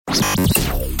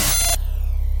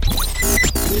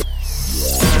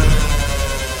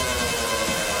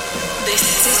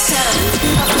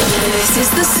This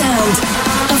is the sound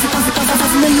of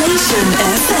Malaysian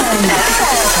FM.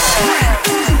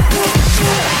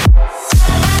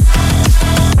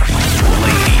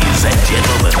 Ladies and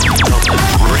gentlemen,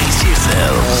 brace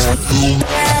yourselves. Keep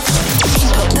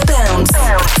up the bounce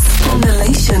on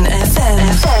Malaysian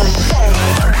FM.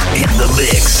 In the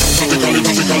mix.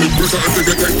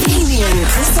 Helium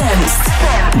presents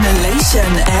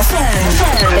Malaysian FM.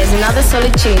 There's another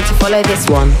solid tune to follow this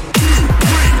one.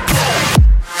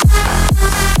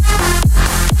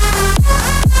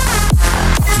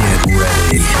 Get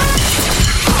ready.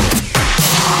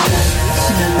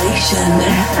 Malaysian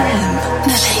FM.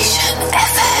 Malaysian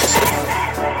FM.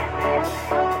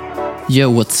 Yo,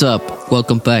 what's up?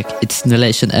 Welcome back. It's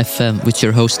Malaysian FM with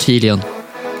your host Helion.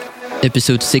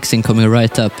 Episode 16 coming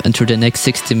right up, and through the next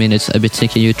 60 minutes I'll be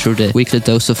taking you through the weekly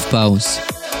dose of bounce.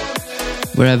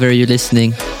 Wherever you're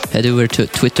listening, head over to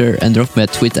Twitter and drop me a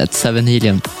tweet at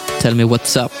 7helion. Tell me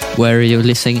what's up, where are you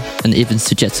listening, and even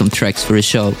suggest some tracks for a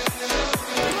show.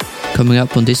 Coming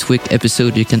up on this week's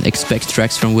episode, you can expect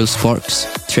tracks from Will Sparks,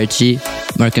 Trey G,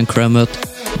 Mark and Kermit,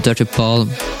 Dirty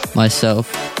Palm, myself,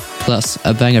 plus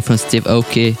a banger from Steve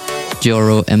Aoki,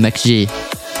 Joro and Mac G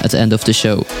at the end of the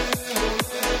show.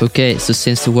 Okay, so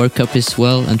since the World Cup is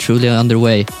well and truly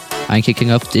underway, I'm kicking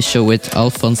off this show with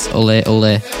Alphonse Ole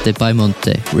Ole, the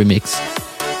Baimonte remix.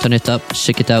 Turn it up,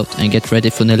 check it out, and get ready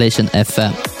for Malaysian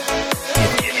FM.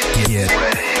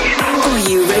 Are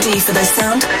you ready for the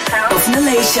sound of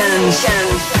Malaysian?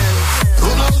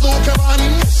 Ronaldo, Cavani,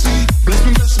 Messi, bless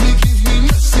me, give me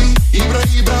Messi, Ibra,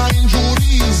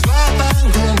 injury, Zlatan,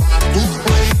 to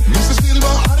play, Mr.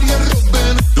 Silva, Arjen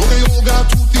Robben, yoga,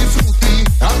 tutti frutti,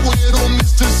 Aguero,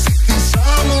 Mr. City,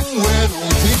 somewhere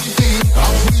on TV,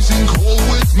 I'm freezing cold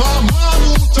with my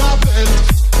Mamuta belt,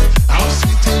 I'm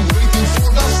sitting waiting for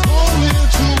the snowman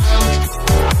to melt,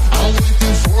 I'm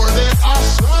waiting for the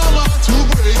Asama to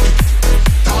break,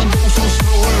 don't go so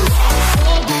slow,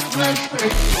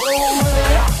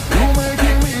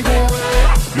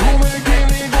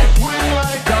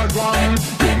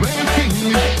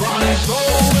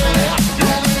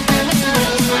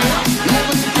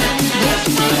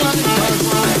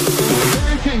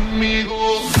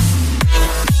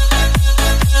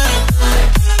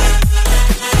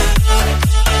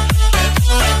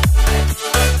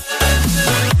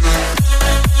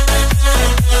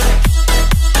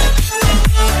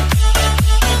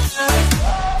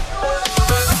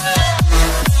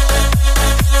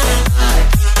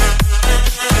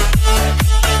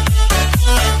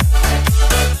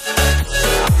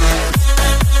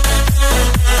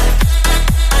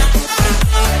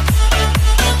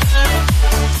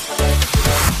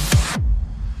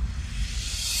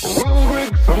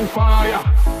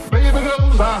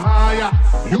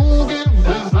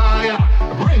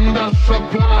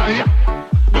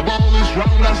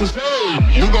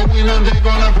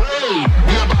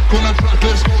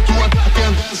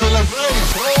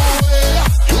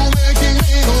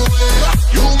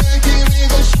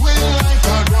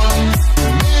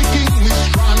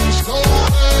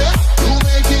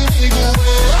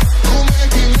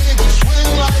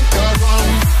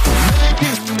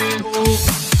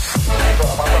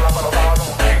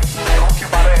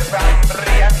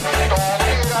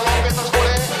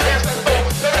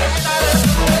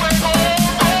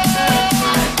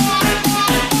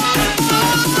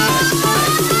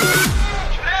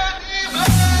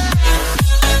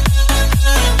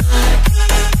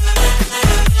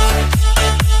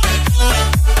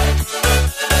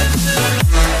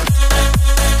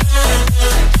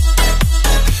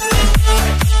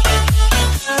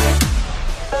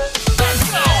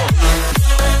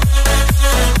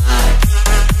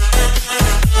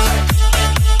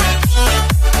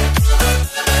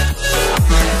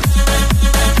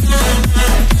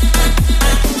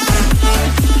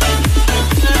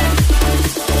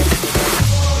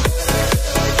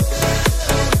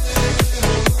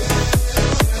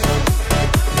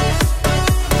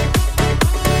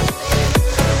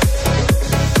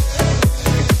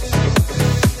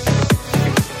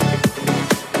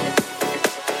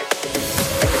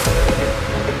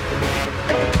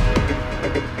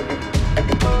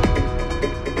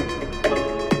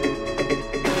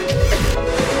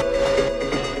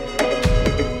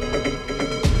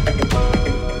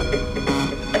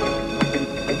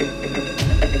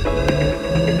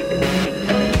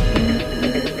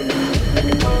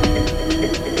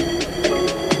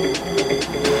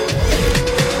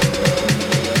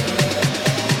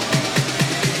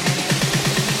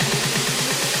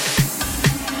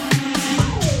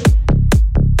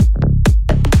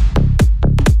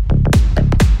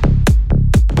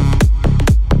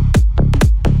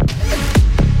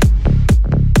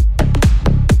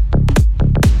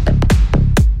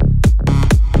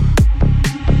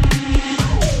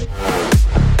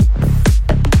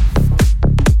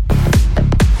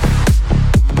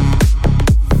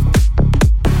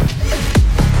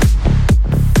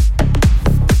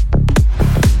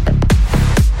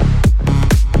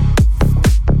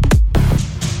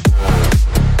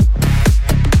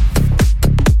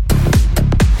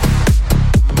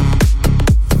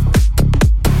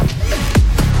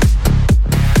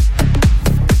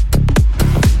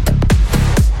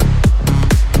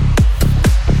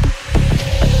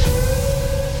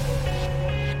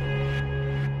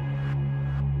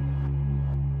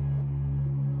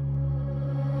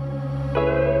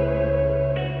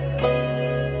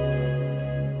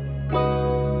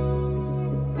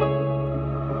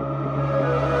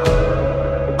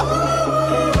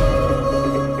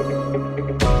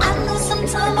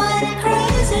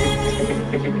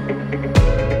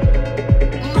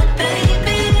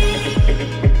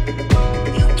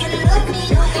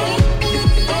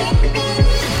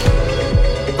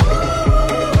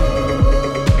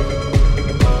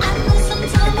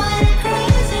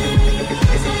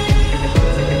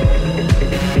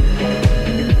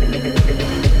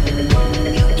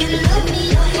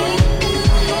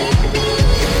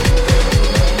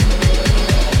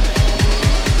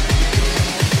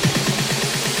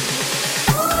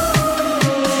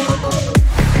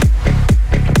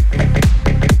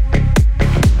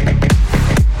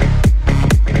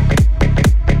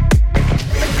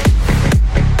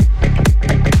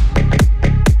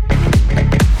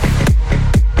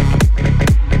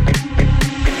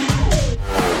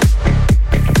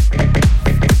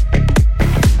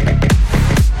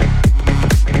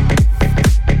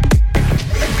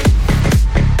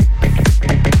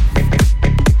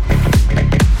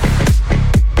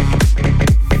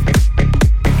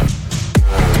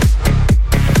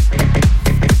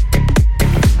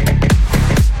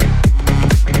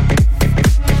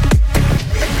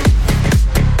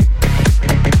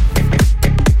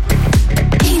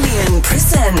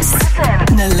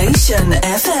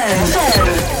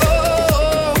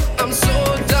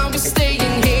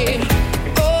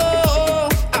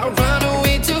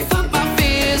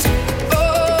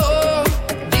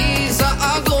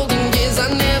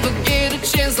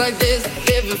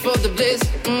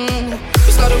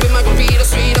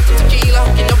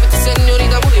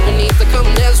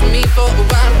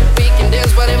 around. We can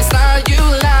dance whatever style you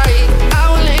like. I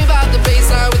will lay by the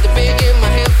baseline with the big in my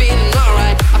hand, feeling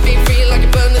alright. I feel free like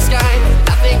you burn the sky.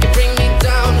 Nothing can bring me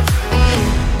down.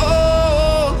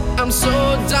 Oh, I'm so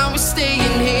down with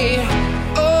staying here.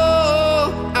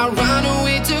 Oh, I run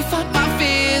away to fight my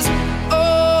fears.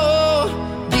 Oh,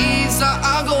 these are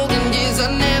our golden years.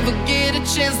 I never get a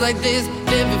chance like this.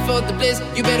 Living for the bliss,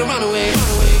 you better run away.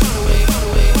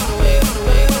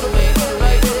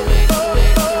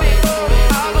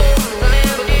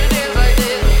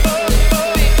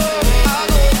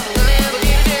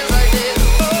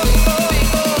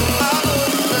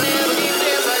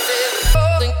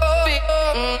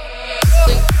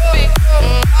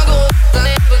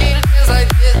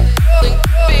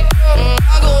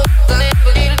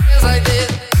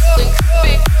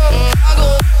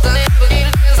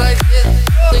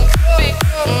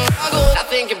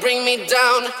 Nothing can bring me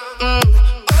down.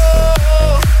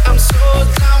 Oh, I'm so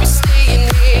down with staying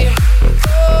here.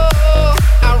 Oh,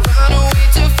 I run away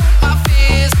to fight my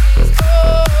fears.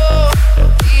 Oh,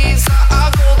 these are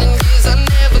our golden years. I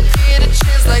never get a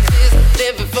chance like this.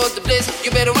 Living for the bliss,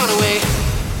 you better run away.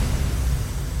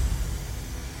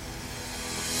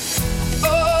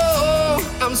 Oh,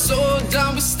 I'm so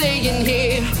down with staying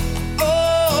here.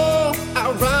 Oh,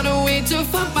 I run away to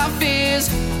fight my fears.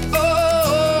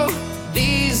 Oh,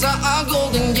 these are our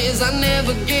golden years. I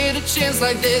never get a chance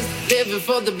like this. Living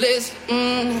for the bliss.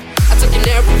 I took an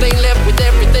airplane, left with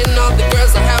everything. All the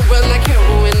girls I had were like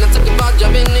heroin. I took a bar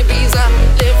job in Ibiza.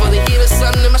 Live for the heat of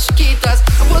sun and my Chiquitas.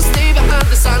 I won't stay behind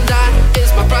the sundown.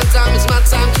 It's my prime time, it's my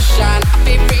time to shine. I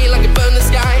feel free like a burn the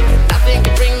sky. Nothing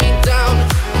can bring me down.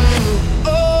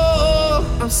 Oh,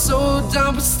 I'm so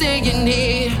down with staying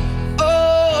here.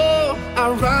 Oh, I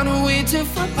run away to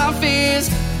fight my fears.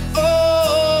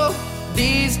 Oh,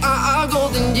 these are our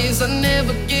golden years. I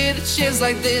never get a chance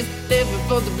like this. Living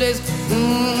for the bliss.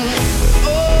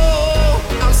 Oh,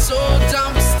 I'm so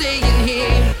down with staying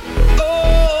here.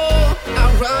 Oh,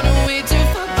 I run away to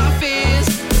fight my fears.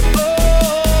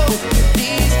 Oh,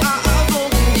 these are our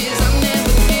golden years. I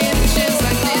never get a chance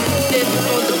like this. Living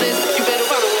for the bliss. You better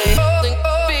run away. I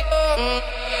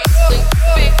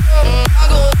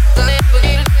never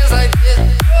get a chance like this.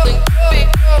 Like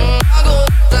this.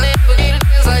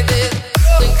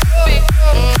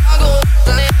 I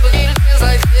never get a chance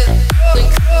like this.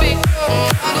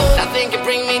 Nothing can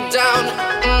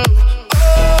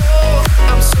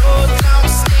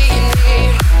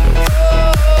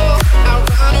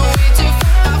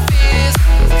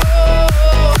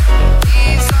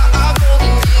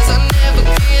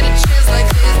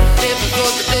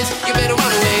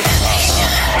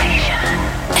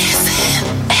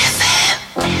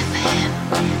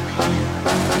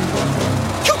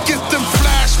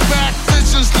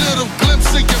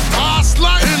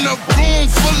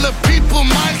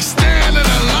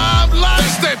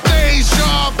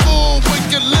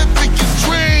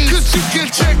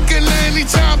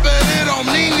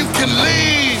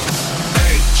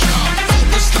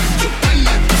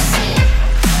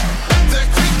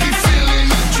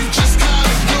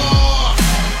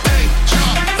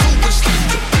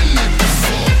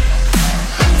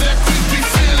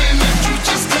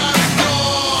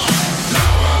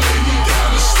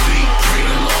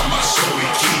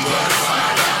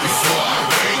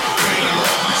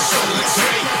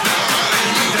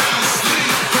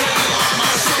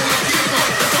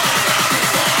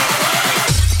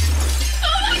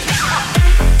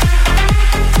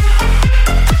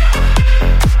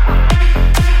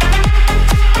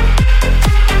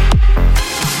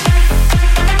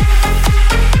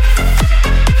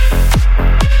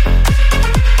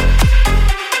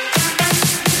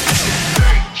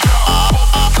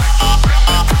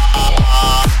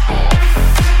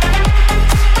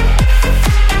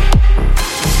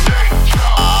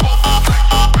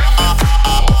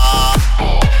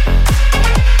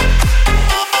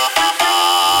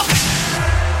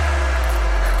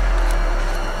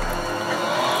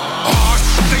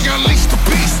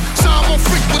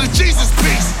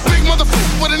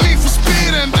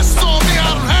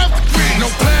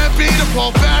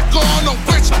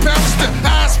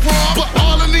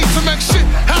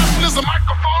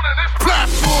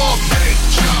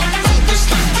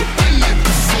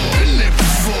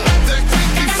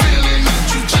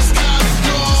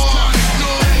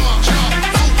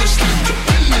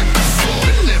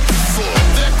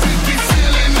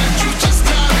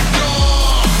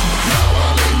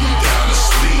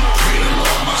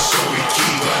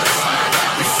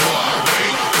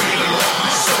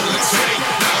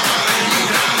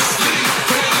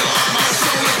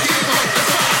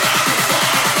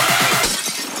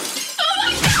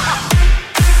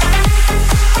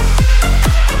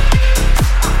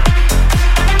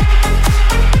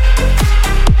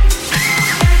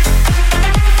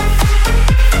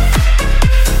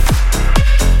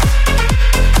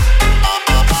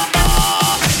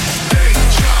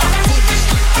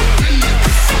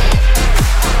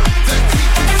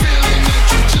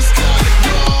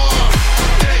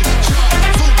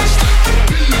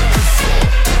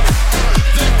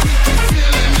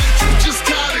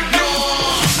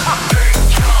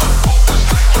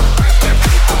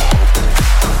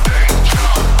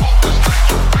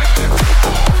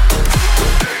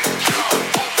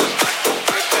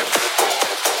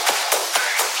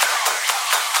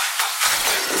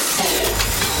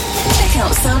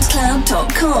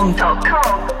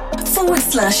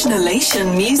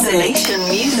facebook.com/Nolation Music. Nolation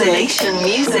Music. Nolation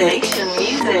Music.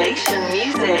 Nolation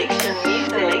Music.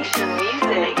 Nolation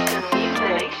Music. Nolation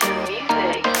Music.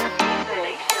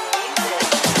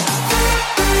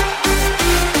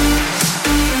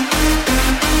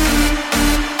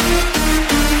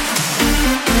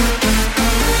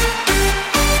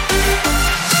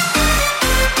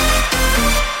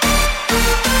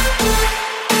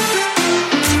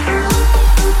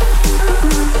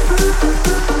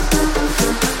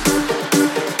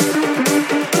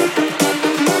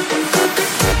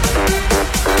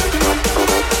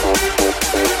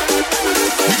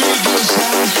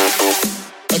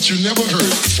 You never heard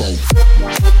before.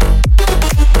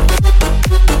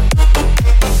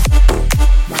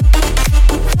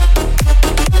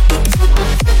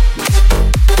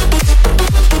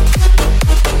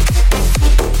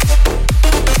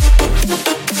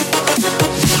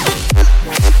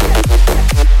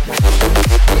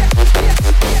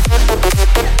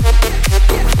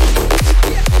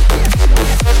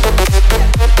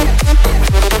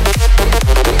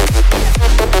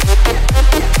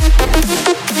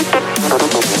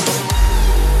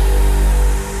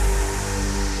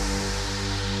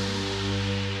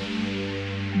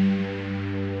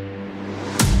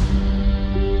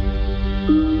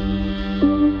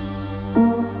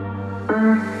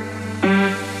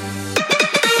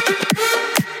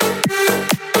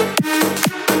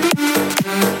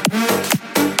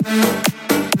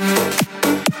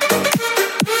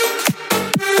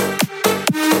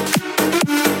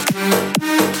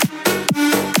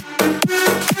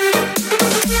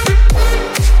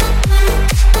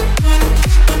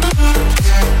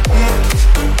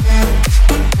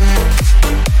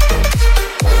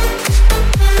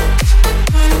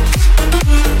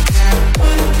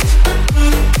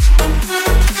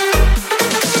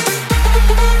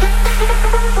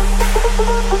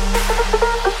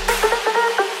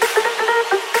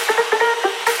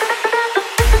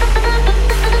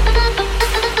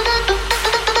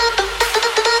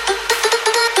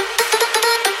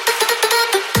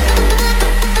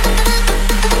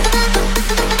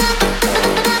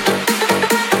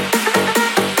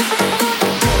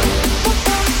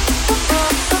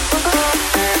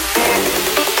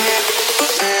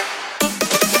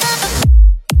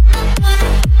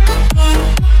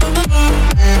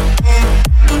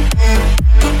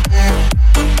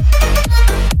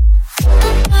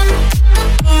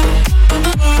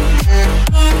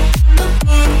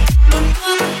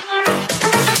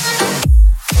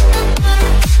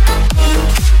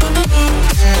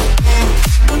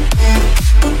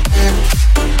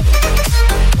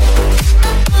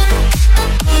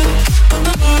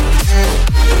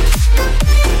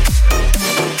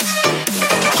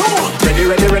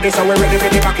 So we're ready for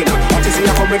the backing up. What you see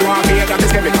I come with one fear that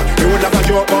is chemical. You would love a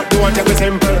joke but don't take it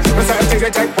simple. For certain things we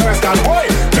take personal. Oi!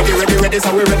 Ready, so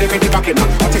we're ready for the backing up.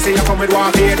 What you see I come with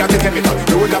one fear that is chemical.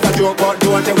 You would love a joke but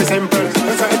don't take it simple.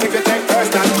 For certain things we take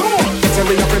personal. Come on! Say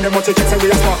we up in the multi, say we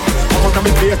are smart. I'm on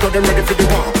the place, but them ready for the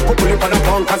war. Put pull it on the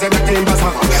phone cause everything was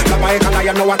hard. The bike and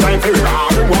I know what time for raw.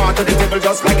 Bring water to the table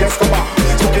just like Escobar.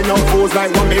 Smoking out fools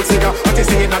like one big cigar. What you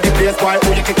see in the place, boy,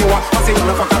 who you kick you up? I see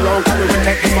you fuck around, cause we will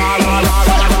take this far.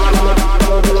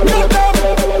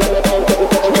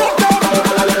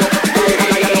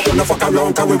 Fuck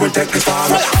around, cause we will take this far.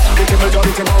 The table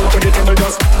jolly team out, the table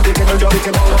just. The table jolly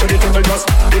team out, the table just.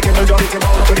 The table jolly team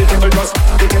out, the table just.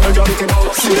 The table jolly team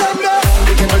out. See them there.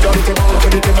 The table jolly team out,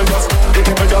 the table just. The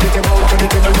table jolly team out, the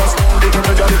table just. The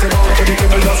table jolly team out, the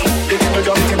table just. The table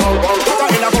jolly team out.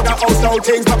 In a good house now,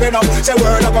 things popping up. Say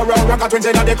word up around, rock a twins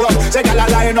in the club. Say gyal a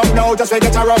line up now, just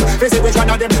forget a rub. Visit which one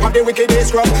of them have the wickedest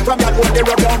scrub. From that one they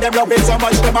rub down them rubbing so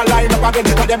much them a line up again.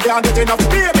 Cause them can't get enough.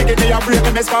 Baby, give me a break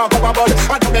and me spark up a bud.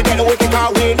 And now me get we kick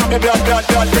our weed on the blood.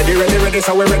 Ready,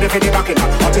 so we're ready for the backing up.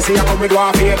 What you see I come with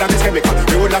warfare that is chemical.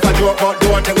 We would have a joke but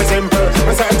don't take it simple.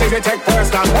 For certain things we take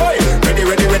personal. Boy,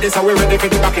 ready, so we're ready for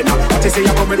the backing up. What you see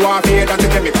I come with warfare that is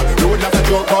chemical. We would have a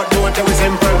joke but don't take it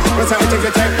simple. For certain things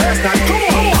we take personal.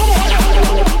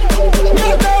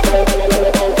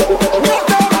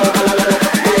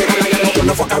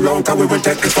 Gonna fuck around cause we will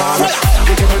take this far.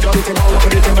 The table jolly team out,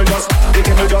 the table just. The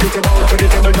table jolly team out, the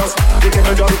table just. The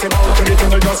table jolly team out, the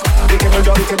table just. The table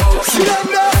jolly team out. See them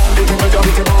there. The table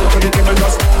jolly team out, the table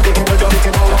just. The table jolly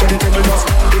team out, the table just.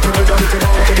 The table jolly team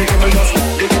out, the table just.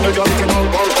 The table jolly team out.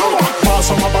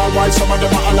 Some are ball white, some of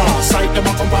them are Allah. Sight them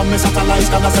a come from me satellites,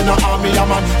 can I send an army a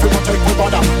man to protect the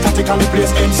border. Tactically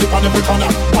place MC on every corner.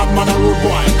 Bad man a road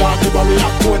boy, guard the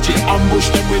barrier. Coachy, ambush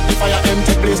them with the fire.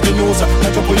 Take place the news,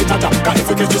 let you pull it at. Got if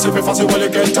you catch yourself if I see well you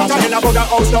get tapped. In a bugger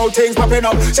house now, things popping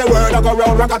up. Say word I go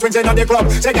round, rock a twins in the club.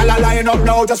 Say y'all a line up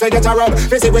now, just forget a rub.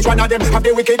 We see which one of them have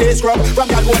the wickedest scrub. From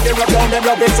that one they rub down, them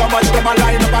rub it so much. Them a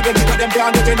line up again, but them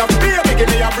can't get enough. Baby, give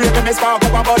me a break, and me spark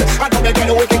up a bud. I know they get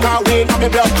a wicked car, weed on me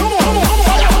blood. Come on, come on, come on.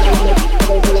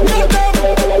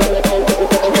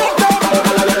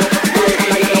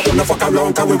 No fuck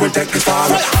around, cause we will take this far.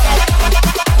 To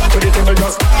the table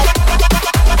just,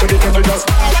 to the table just,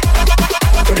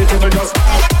 to the table just.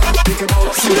 Think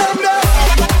about see them there.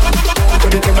 To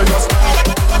the table just,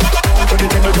 to the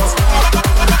table just,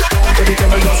 to the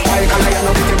table just. I can lay on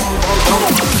the table.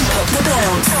 Up the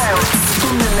bounce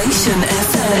on Nation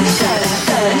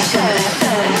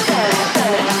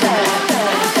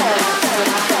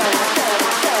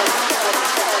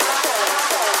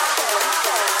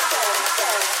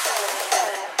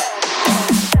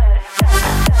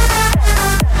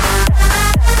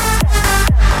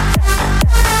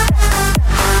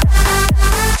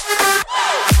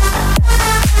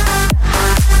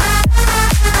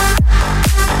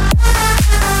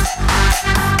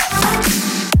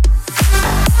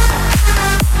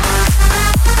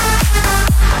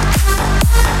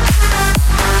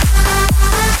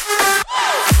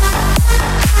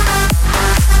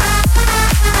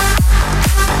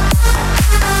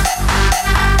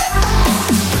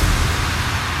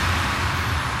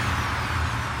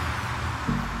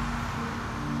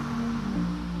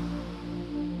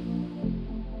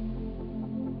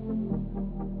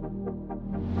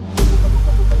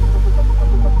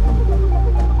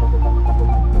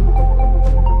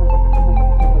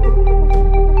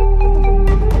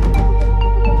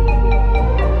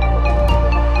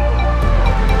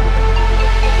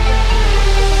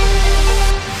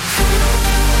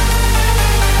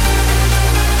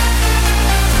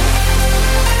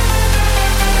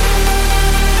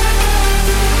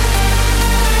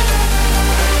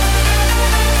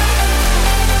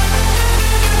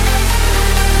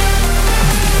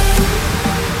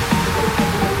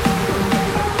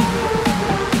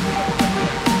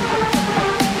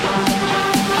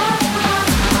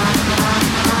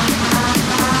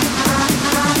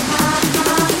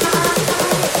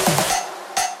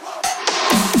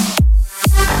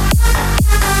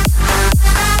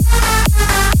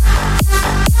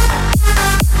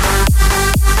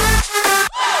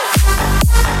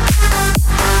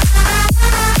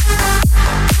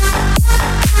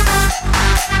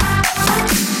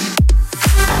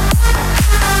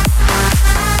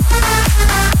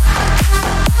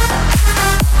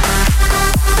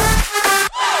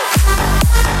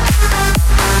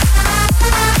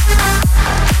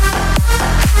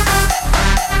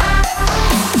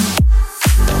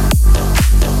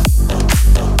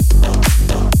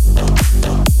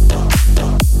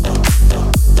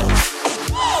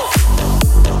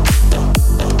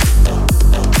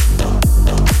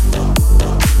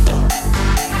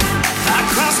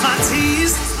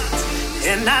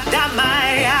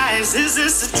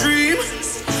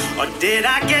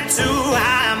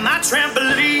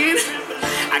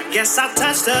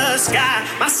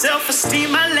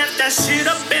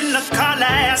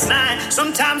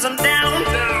Sometimes I'm down,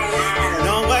 don't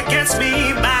know what gets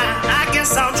me by. I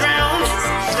guess I'll drown,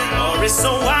 or it's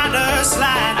a water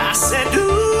slide. I said, do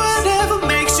whatever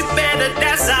makes you better,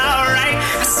 that's alright.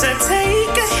 I said,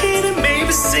 take a hit and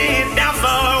maybe sit down for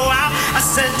a while. I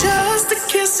said, just a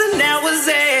kiss and that was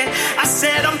it. I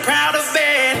said, I'm proud of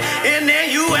it. And then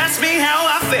you asked me how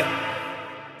I feel.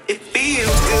 It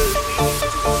feels good.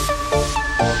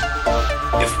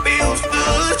 It feels good.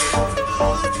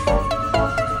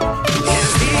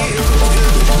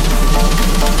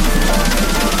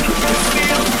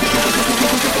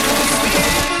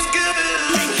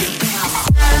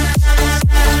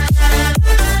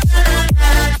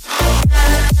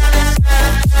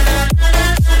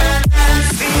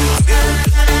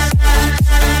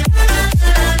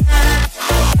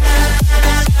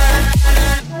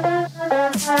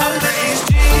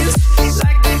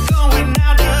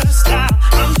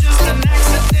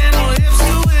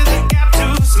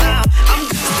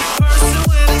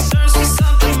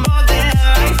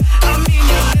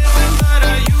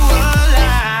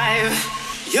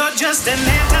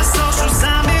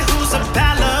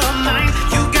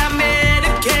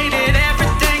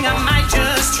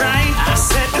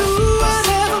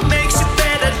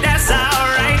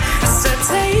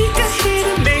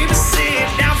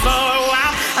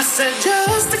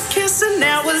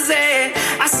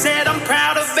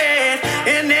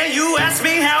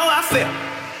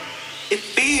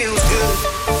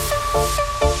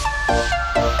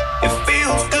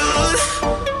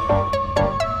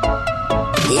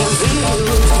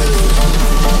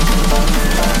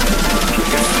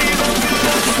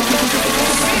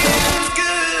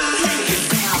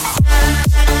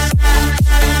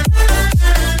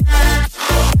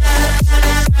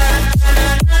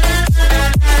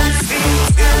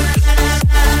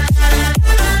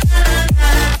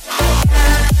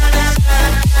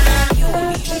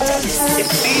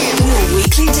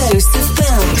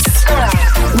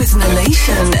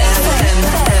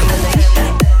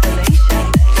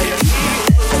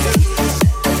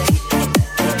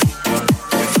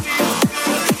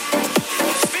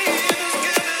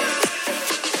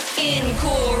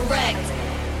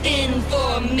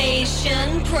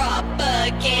 Information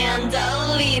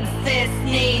propaganda leads this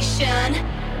nation.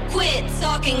 Quit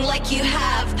talking like you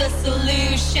have the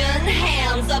solution.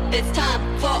 Hands up, it's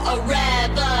time for a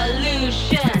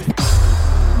revolution.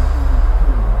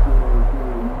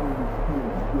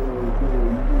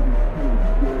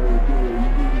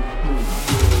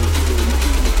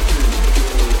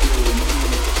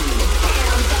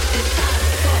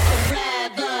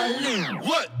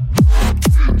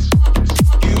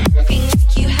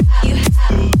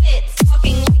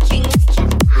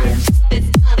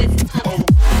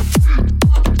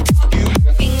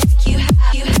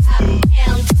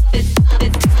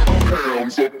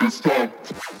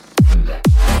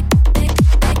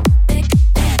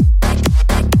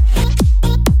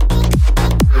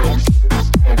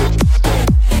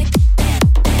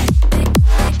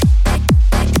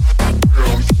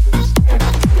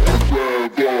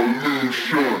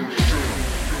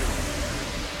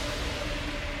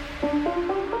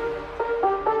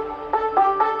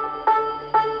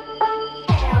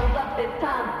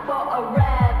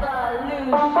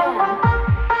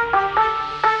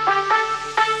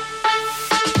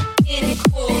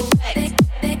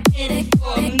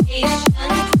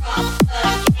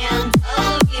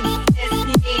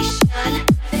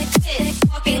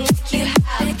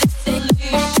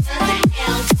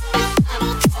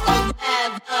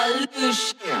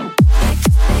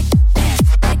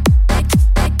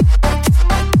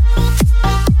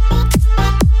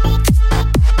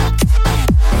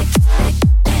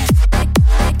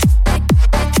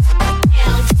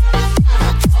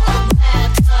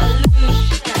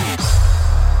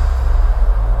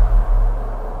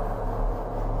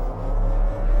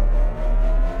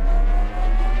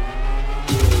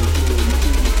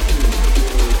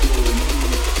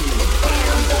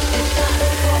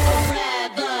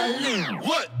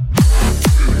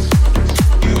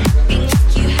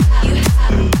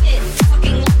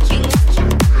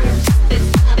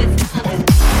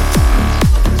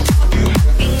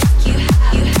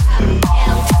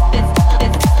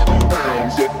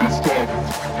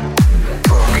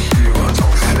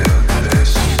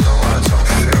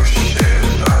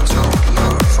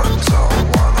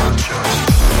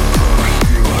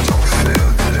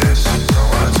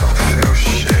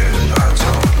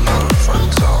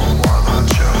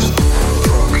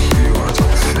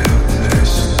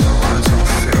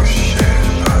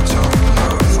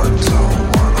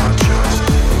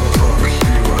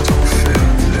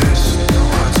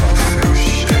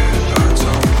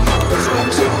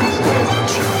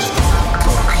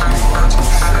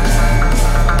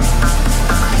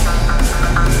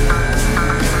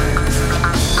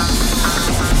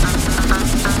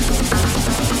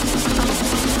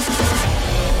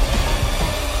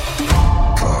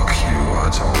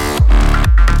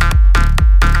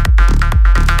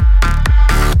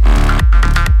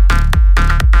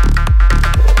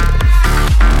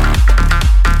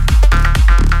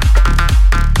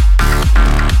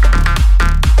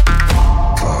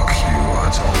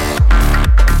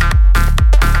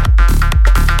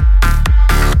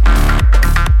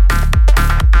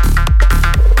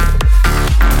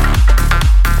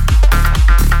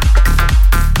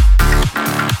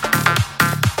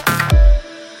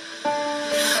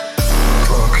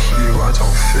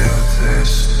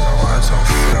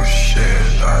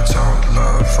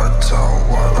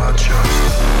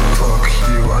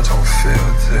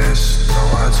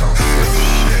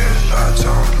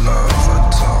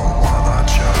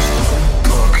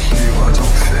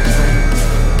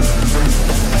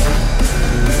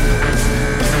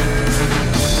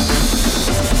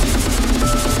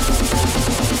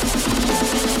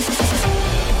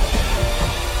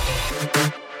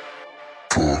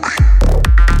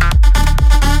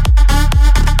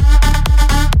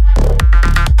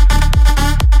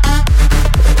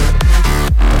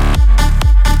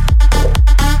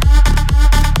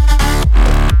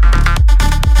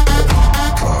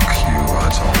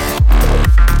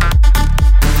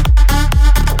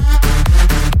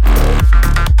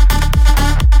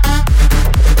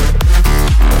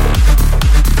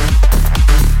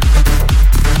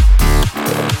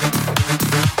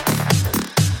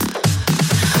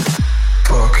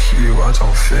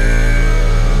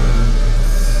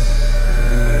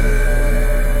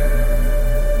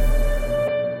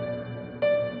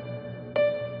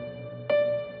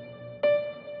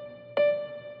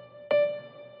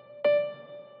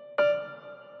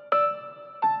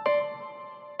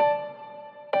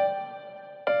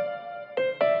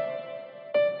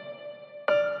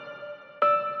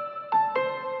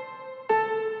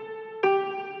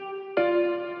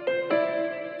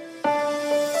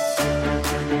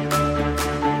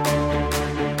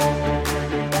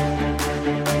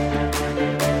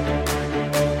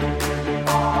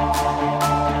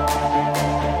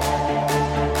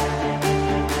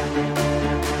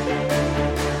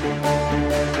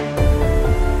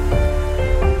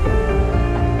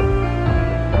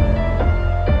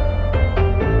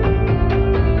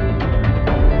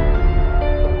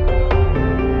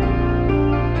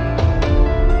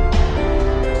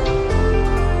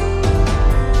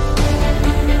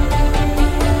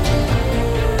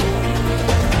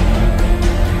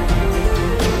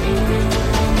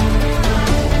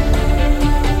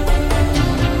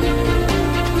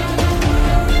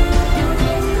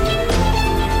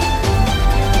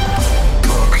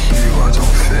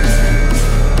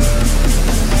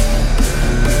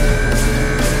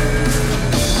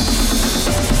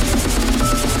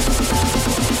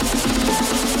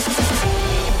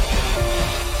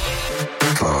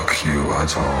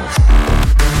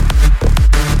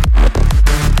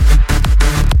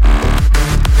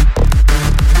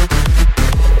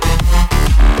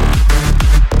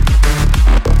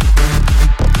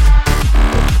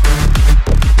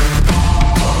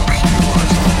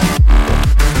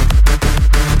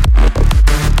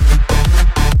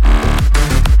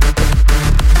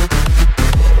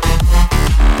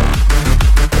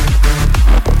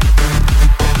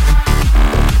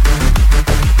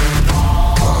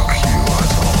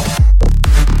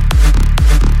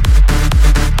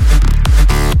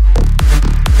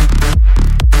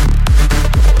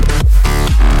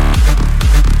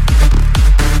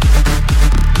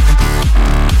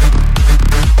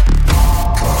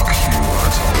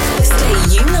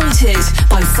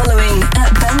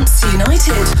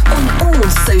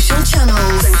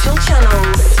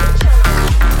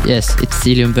 Yes, it's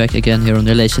Celium back again here on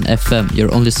Relation FM, your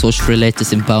only source for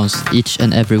latest in bounce each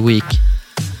and every week.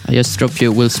 I just dropped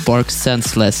you Will Sparks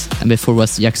Senseless, and before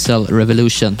was Yaxel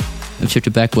Revolution, and future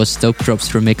back was Dope Drop's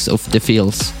remix of The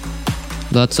Feels.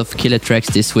 Lots of killer tracks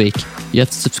this week. You have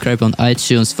to subscribe on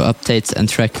iTunes for updates and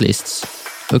track lists.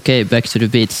 Okay, back to the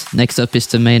beats. Next up is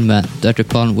the main man, Dirty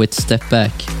Pond with Step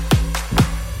Back.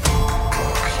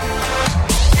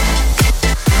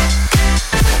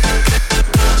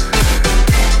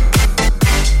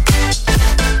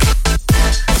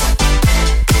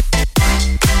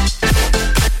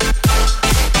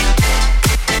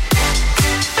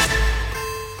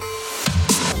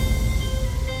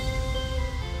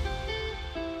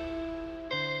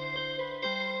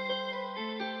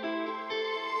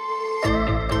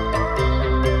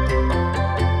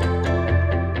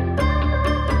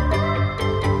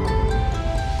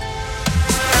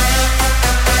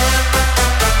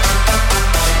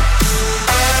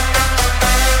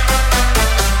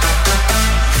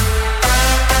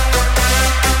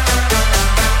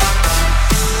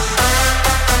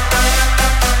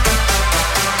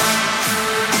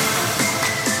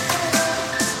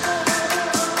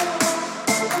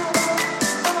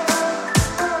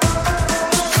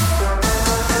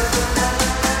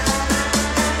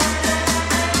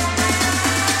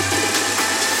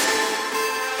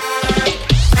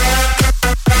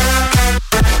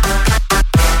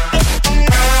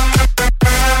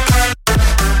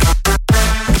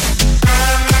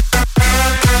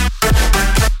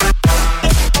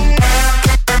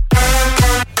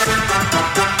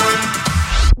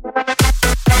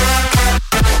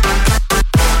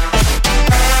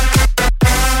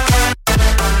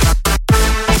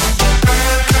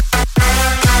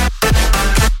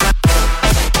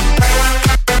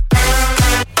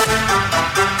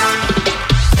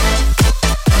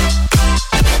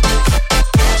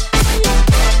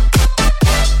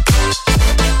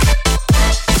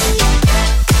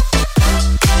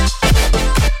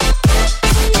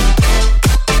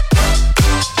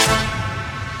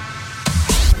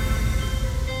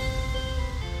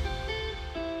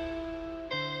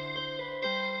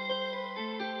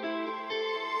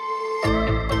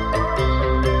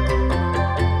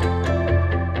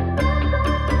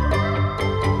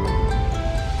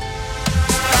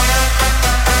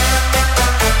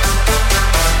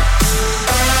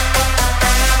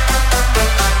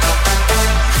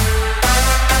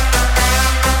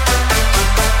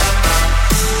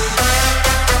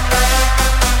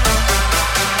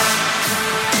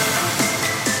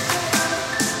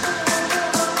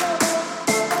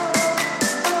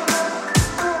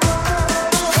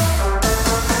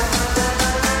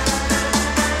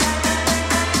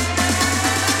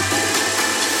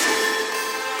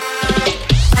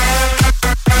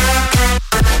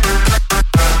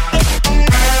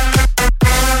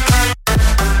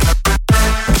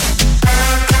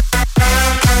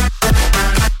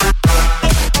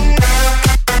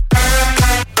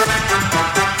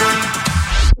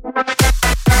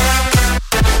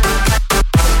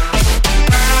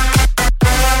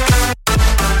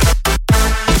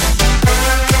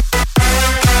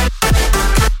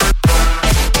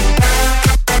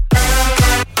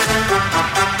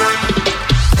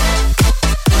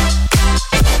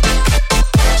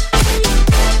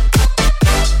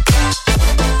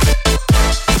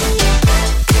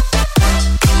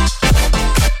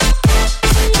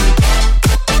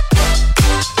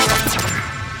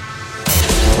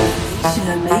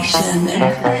 Relation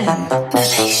FM.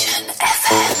 Relation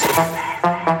FM.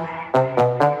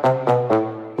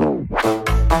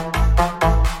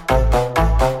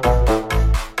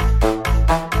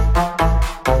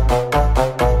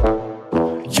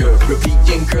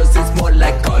 European girls is more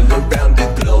like all around the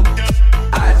globe.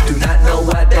 I do not know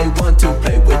why they want to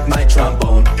play with my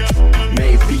trombone.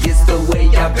 Maybe it's the way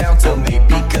I bounce, or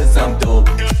maybe cause I'm dope.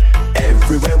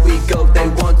 Everywhere we go, they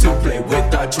want to play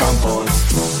with our trombones.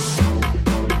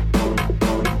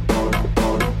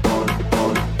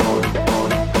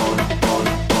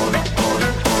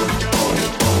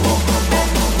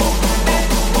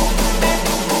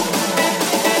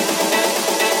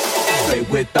 Play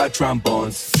with our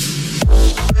trombones.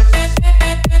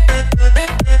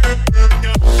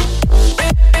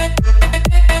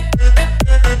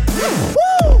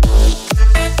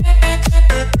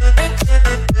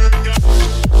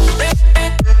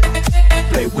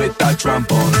 Play with our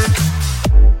trombones.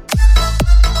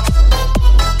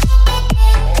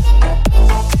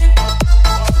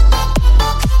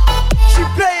 She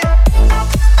play it.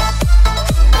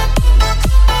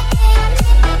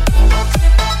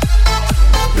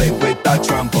 Play with our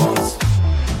trombones.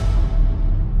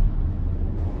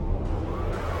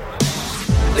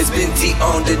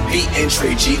 G and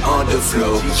Trey G on the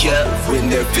floor. Yeah. When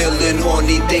they're feeling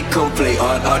horny, they come play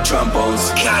on our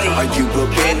trombones. Are you a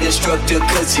band instructor?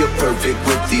 Cause you're perfect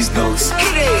with these notes.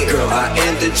 Girl, I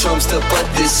am the trumpster, but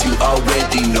this you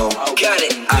already know. Got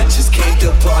it. I just came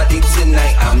to party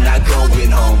tonight, I'm not going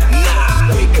home.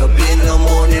 Nah. Wake up in the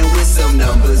morning with some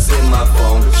numbers in my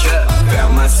phone. Yeah.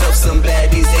 Found myself some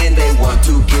baddies and they want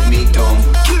to give me dome.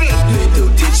 Little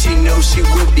did she know she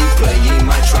would be playing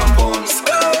my trombone.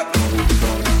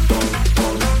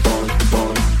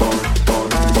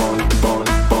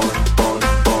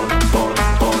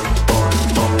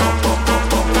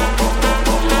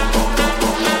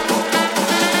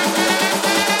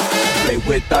 Play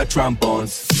with our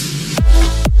trombones.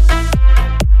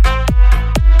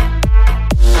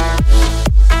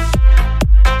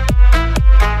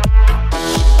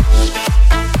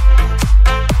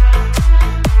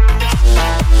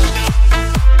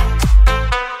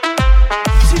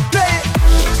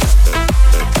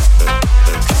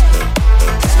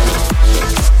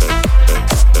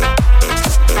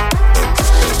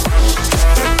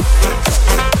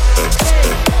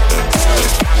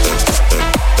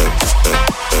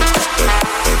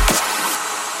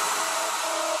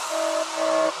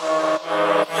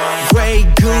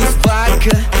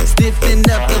 Sniffing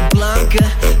up the Blanca.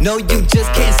 No, you just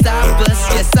can't stop us.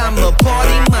 Yes, I'm a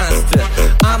party monster.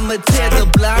 I'ma tear the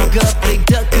block up. They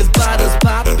duck cause bottles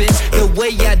poppin'. The way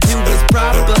I do is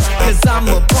proper, cause I'm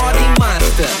a party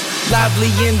monster. Lively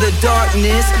in the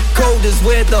darkness, cold is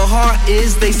where the heart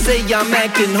is. They say I'm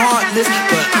acting heartless,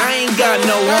 but I ain't got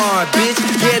no heart, bitch.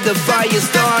 Yeah, the fire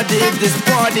started. This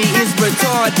party is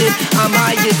retarded. I'm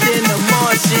higher than a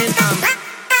Martian.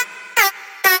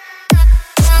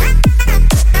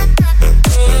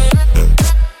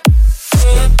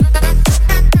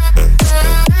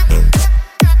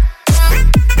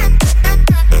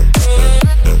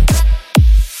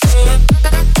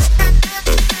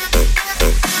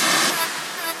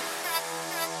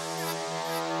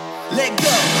 Let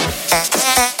go.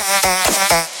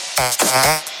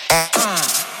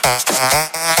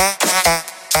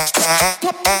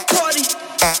 Party.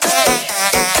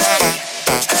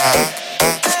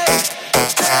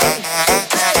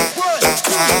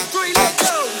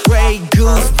 Grey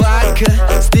Goose vodka,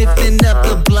 sniffing up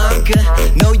the Blanca.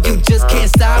 No, you just can't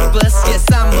stop us. Yes,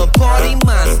 I'm a party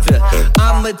monster.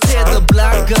 I'ma tear the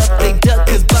block up. They duck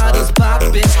cause bottles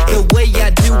poppin'. The way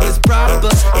I do is proper,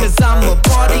 cause I'm a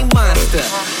party monster.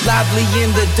 Lively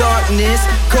in the darkness,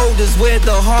 cold is where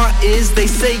the heart is. They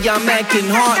say I'm acting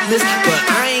heartless, but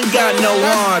I ain't got no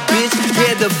heart, bitch.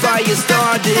 Yeah, the fire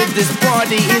started. This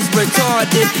party is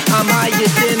retarded. I'm higher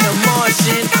than a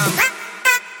Martian.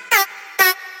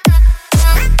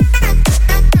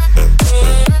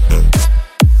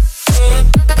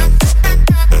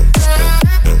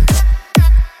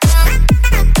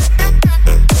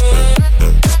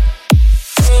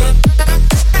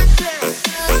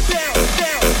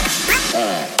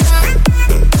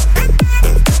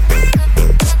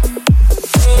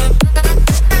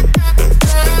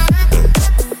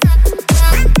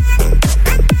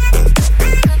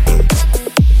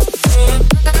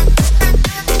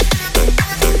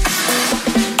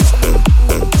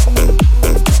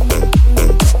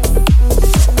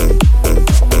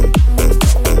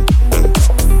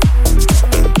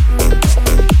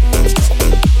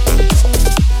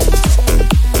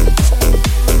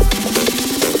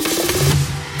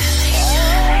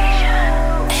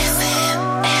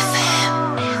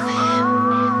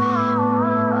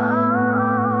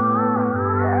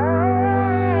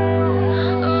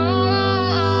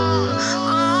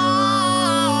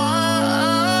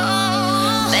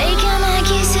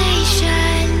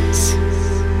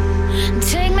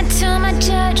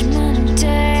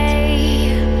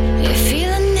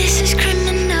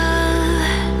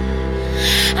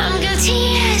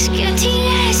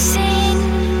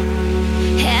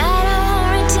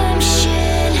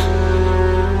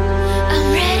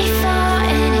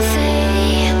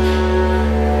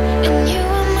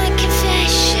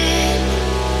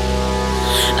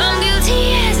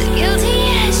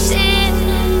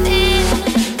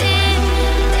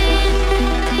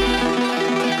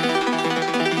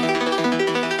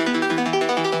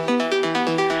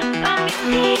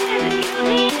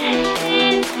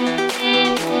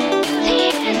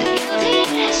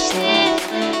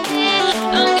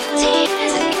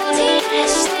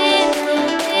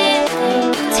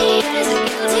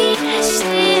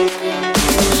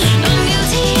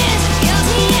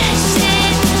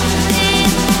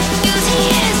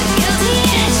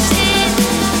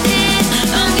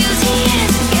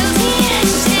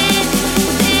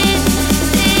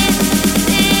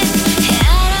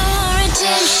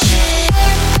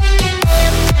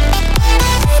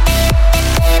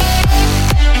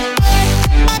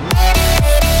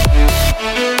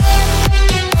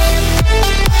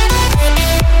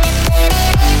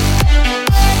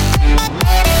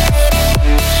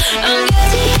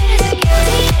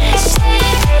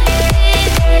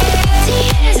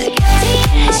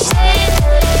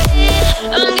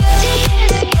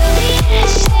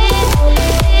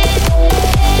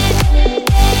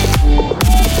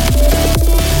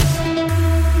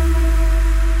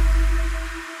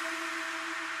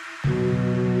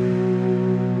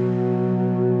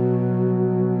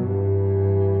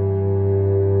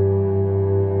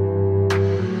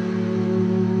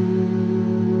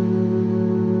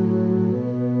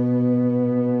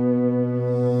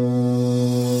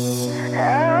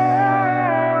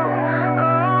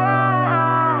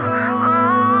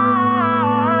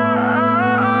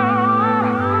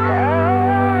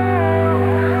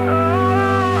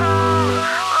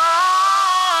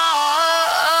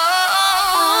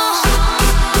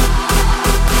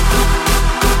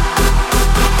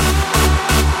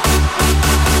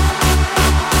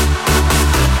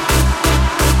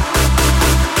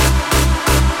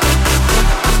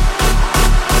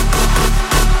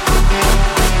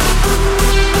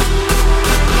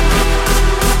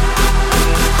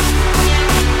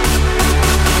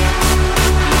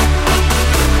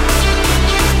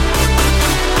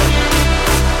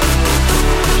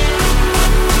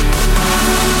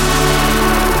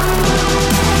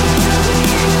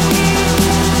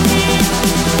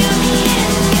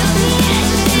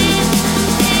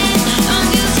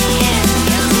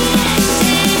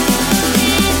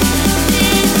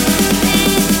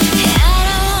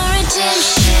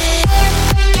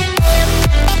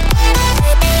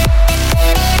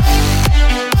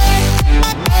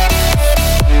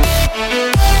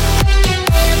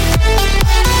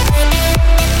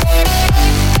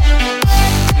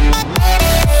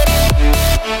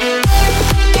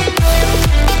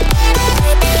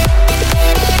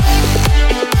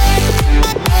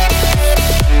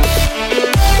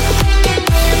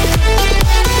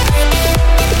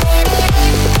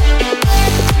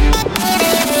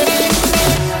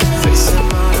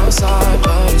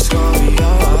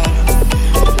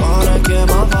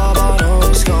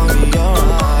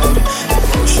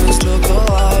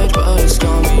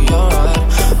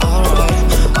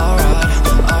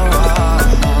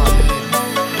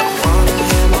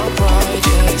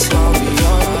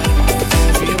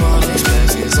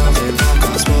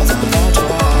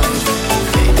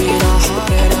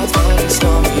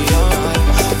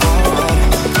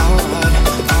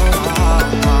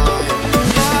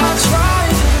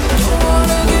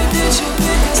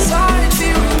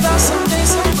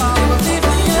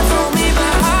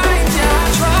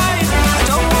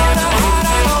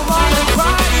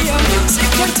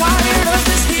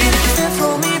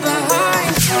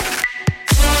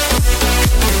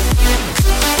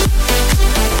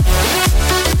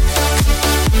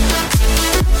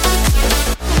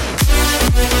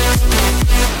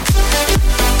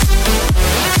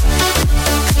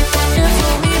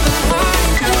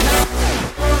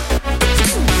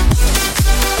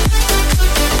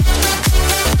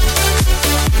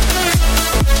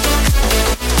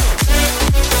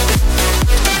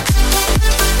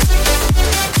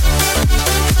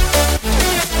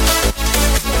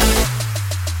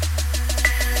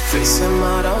 I'm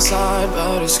out outside,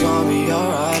 but it's gonna be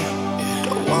alright.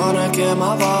 Don't wanna get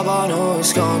my vibe, I know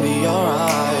it's gonna be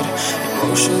alright.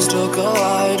 Emotions still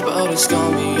collide, but it's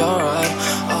gonna be alright.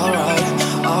 Alright,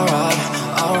 alright,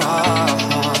 alright.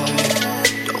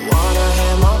 Don't wanna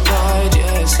hit my pride,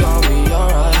 yeah, it's gonna be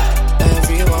alright.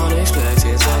 Everyone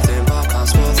expected something, but I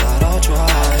swear that I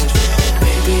tried.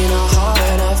 Maybe not hard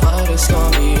enough, but it's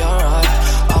gonna be alright.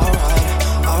 Alright,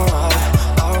 alright,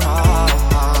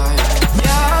 alright.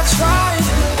 Yeah, I tried.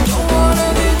 Don't wanna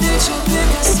be this, you'll pick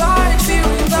a side.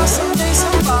 Fearing that someday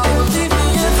somebody will leave me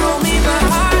and throw me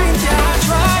behind. Yeah, I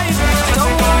tried.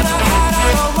 Don't wanna hide, I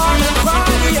don't wanna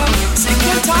cry. I'm sick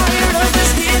and tired of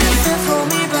this feeling that throw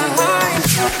me behind.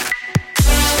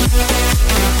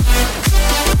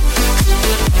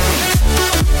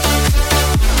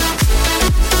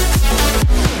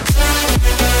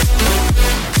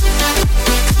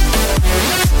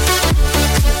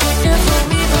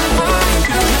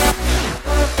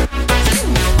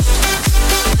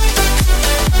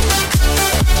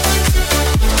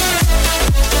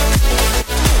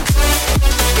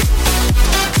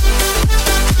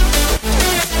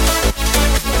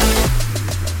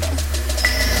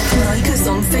 Like us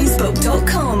on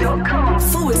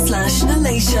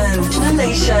Facebook.com/Nalation.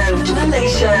 Nalation.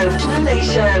 Nalation.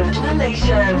 Nalation.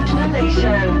 Nalation.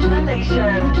 Nalation.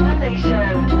 Nalation.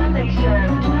 Nalation. Nalation.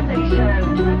 Nalation.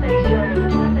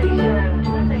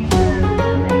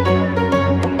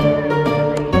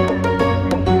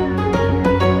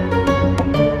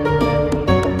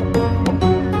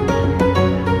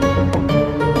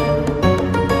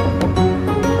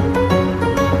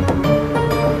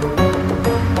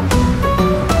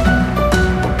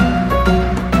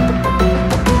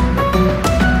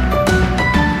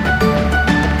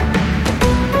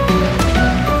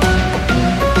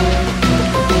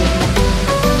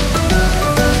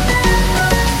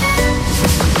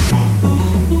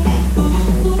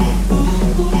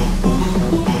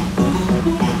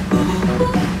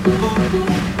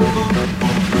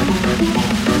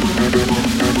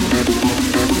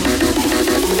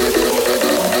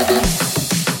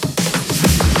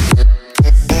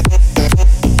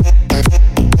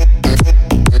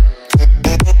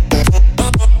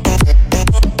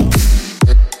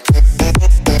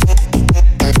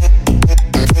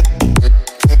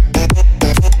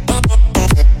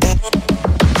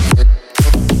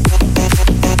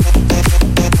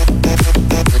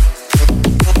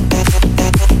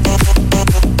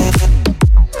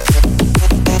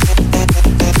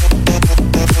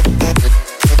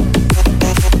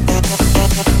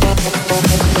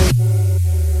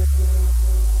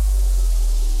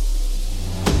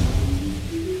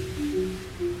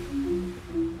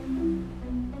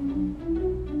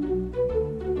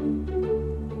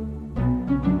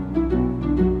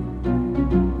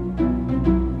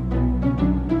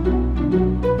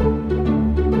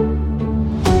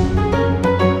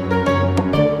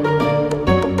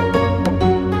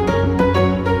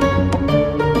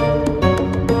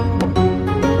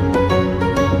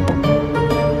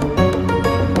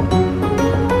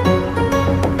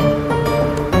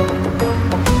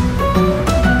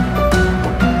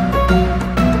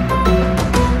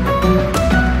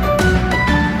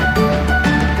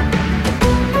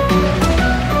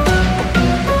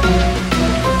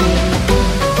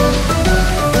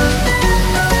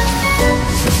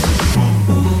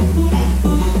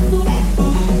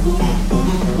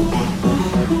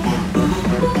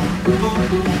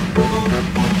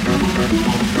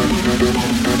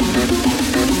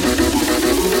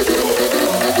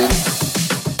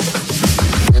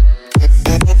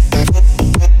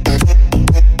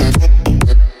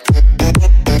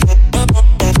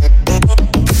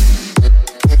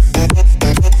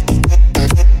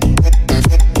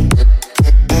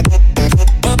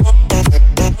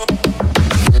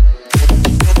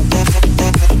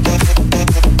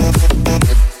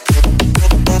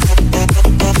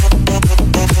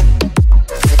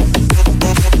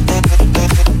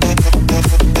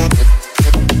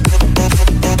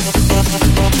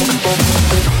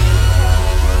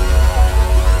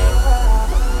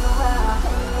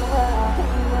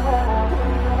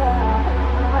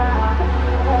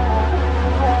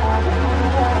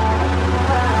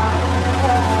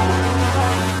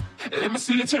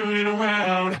 turn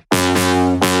around.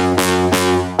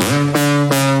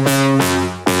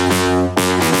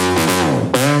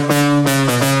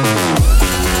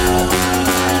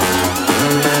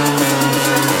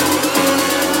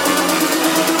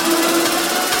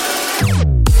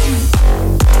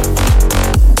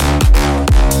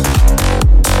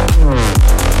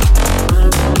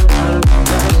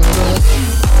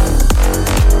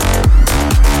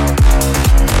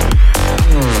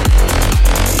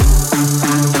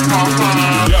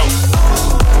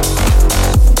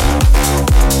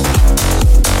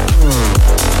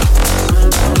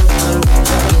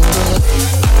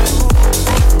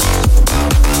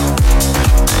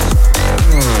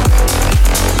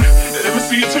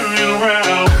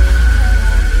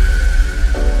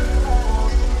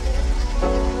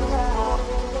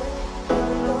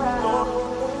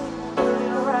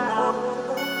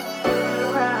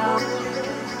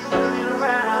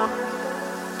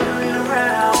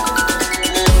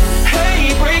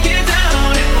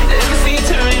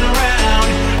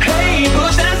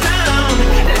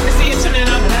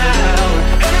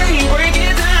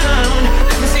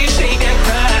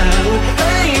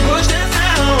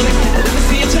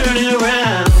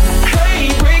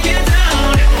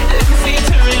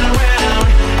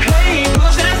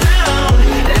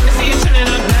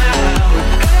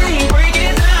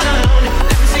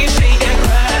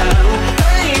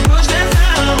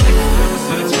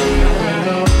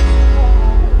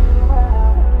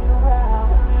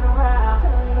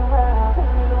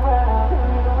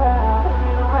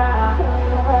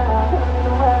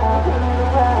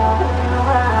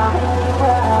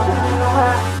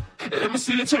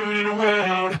 see you turning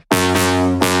around.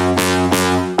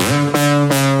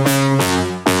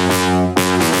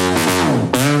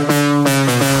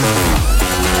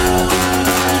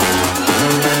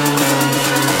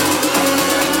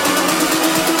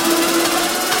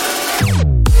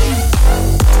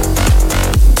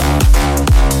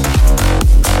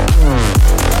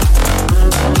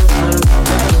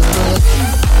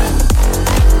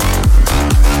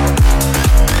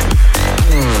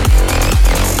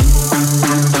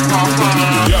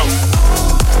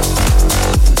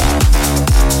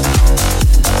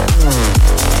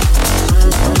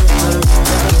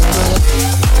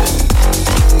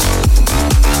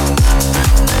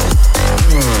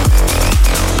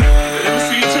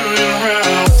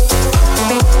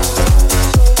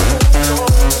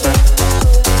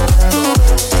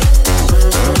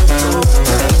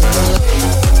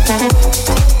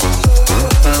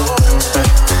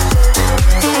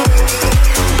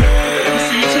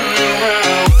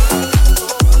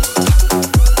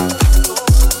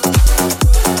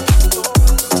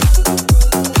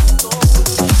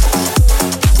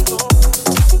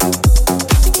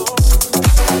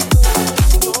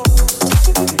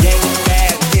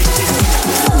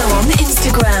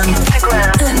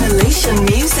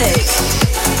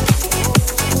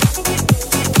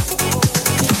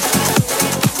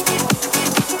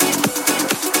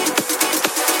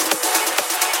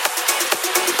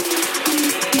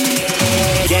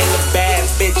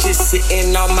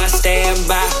 Sitting on my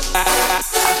standby. I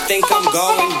think I'm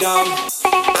going dumb.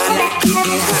 I like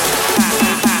getting high.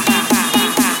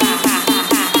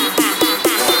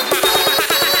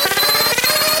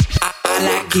 I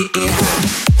like getting high.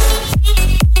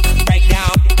 Right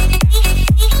now.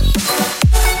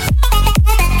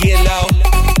 Get low.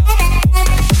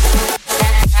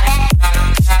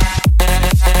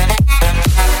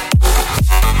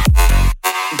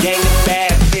 Gang of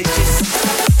bad bitches.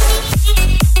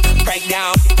 Right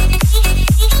now,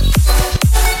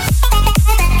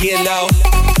 get low.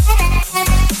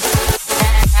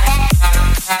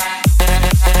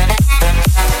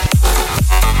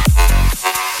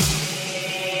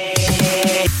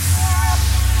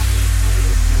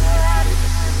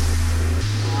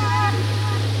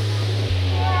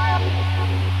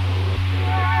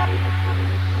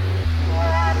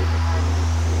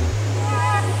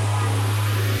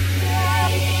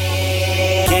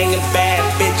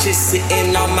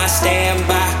 Sitting on my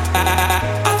standby.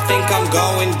 I think I'm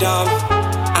going dumb.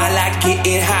 I like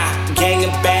getting high. Gang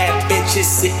of bad bitches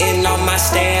sitting on my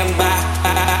standby.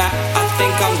 I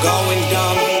think I'm going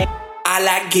dumb. I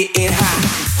like getting high.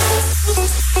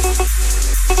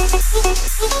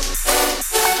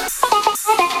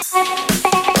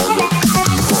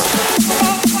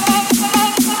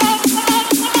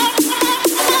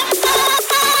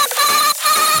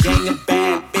 Gang of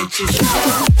bad bitches.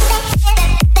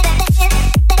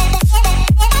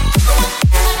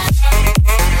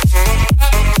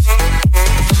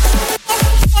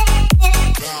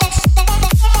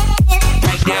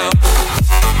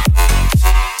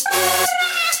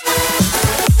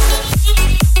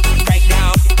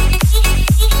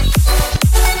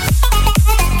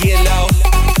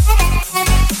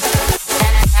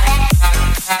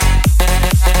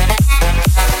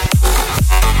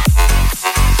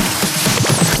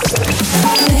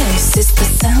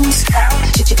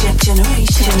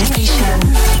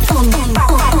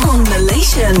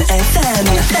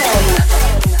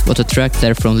 What a track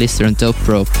there from Lister and Dope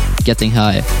Pro, Getting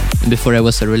High. And before I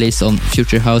was a release on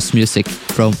Future House Music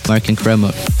from Mark and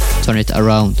Kremer, Turn It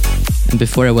Around. And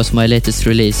before I was my latest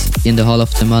release, In the Hall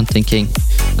of the Mountain King.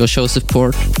 Go show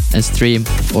support and stream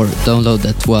or download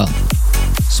that one.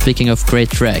 Speaking of great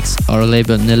tracks, our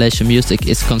label Nilation Music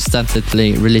is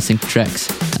constantly releasing tracks.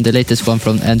 And the latest one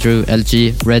from Andrew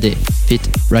LG, Ready, feat.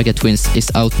 Raga Twins is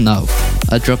out now.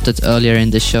 I dropped it earlier in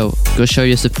the show. Go show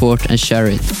your support and share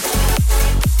it.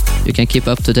 You can keep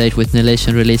up to date with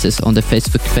Nilation releases on the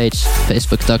Facebook page,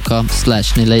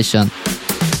 facebook.com/Nilation.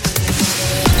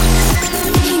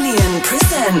 Helium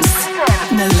presents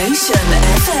Nilation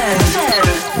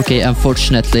FM. Okay,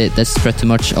 unfortunately, that's pretty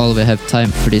much all we have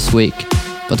time for this week.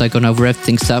 But I'm gonna wrap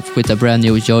things up with a brand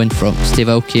new joint from Steve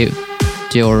Aoki,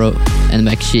 Dioro, and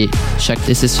McShee. Check,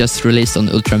 this is just released on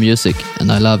Ultra Music,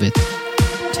 and I love it.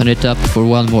 Turn it up for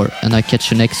one more, and I catch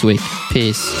you next week.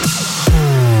 Peace.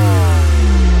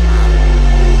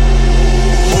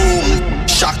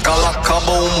 Shakalaka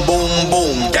boom boom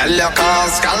boom. Girl, you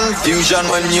cause confusion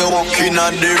when you walk in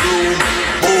the room.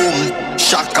 Boom.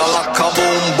 Shakalaka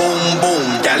boom boom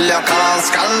boom. Girl, you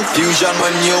cause confusion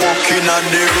when you walk in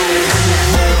the room.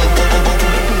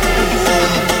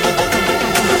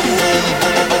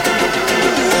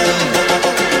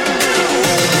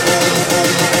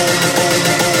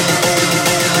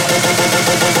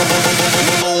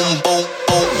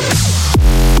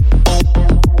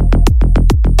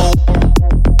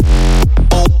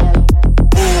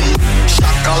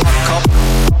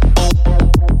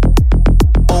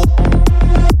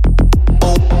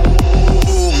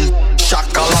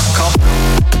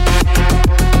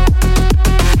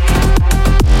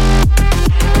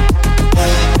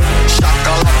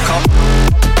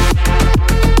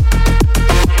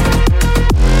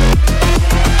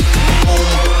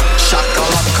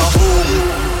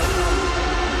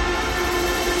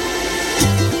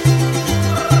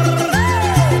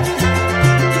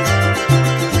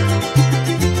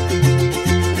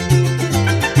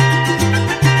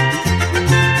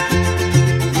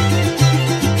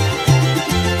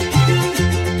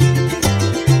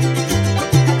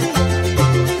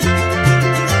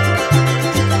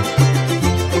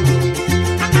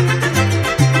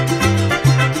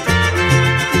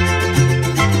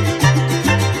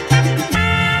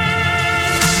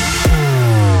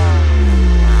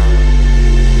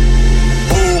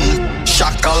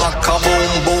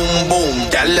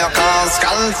 you cause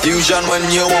confusion when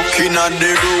you walk in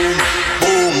the room.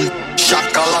 Boom,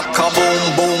 shakalaka boom,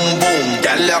 boom, boom.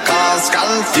 Girl, you cause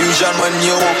confusion when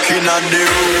you walk in the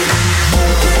room.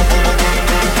 Boom.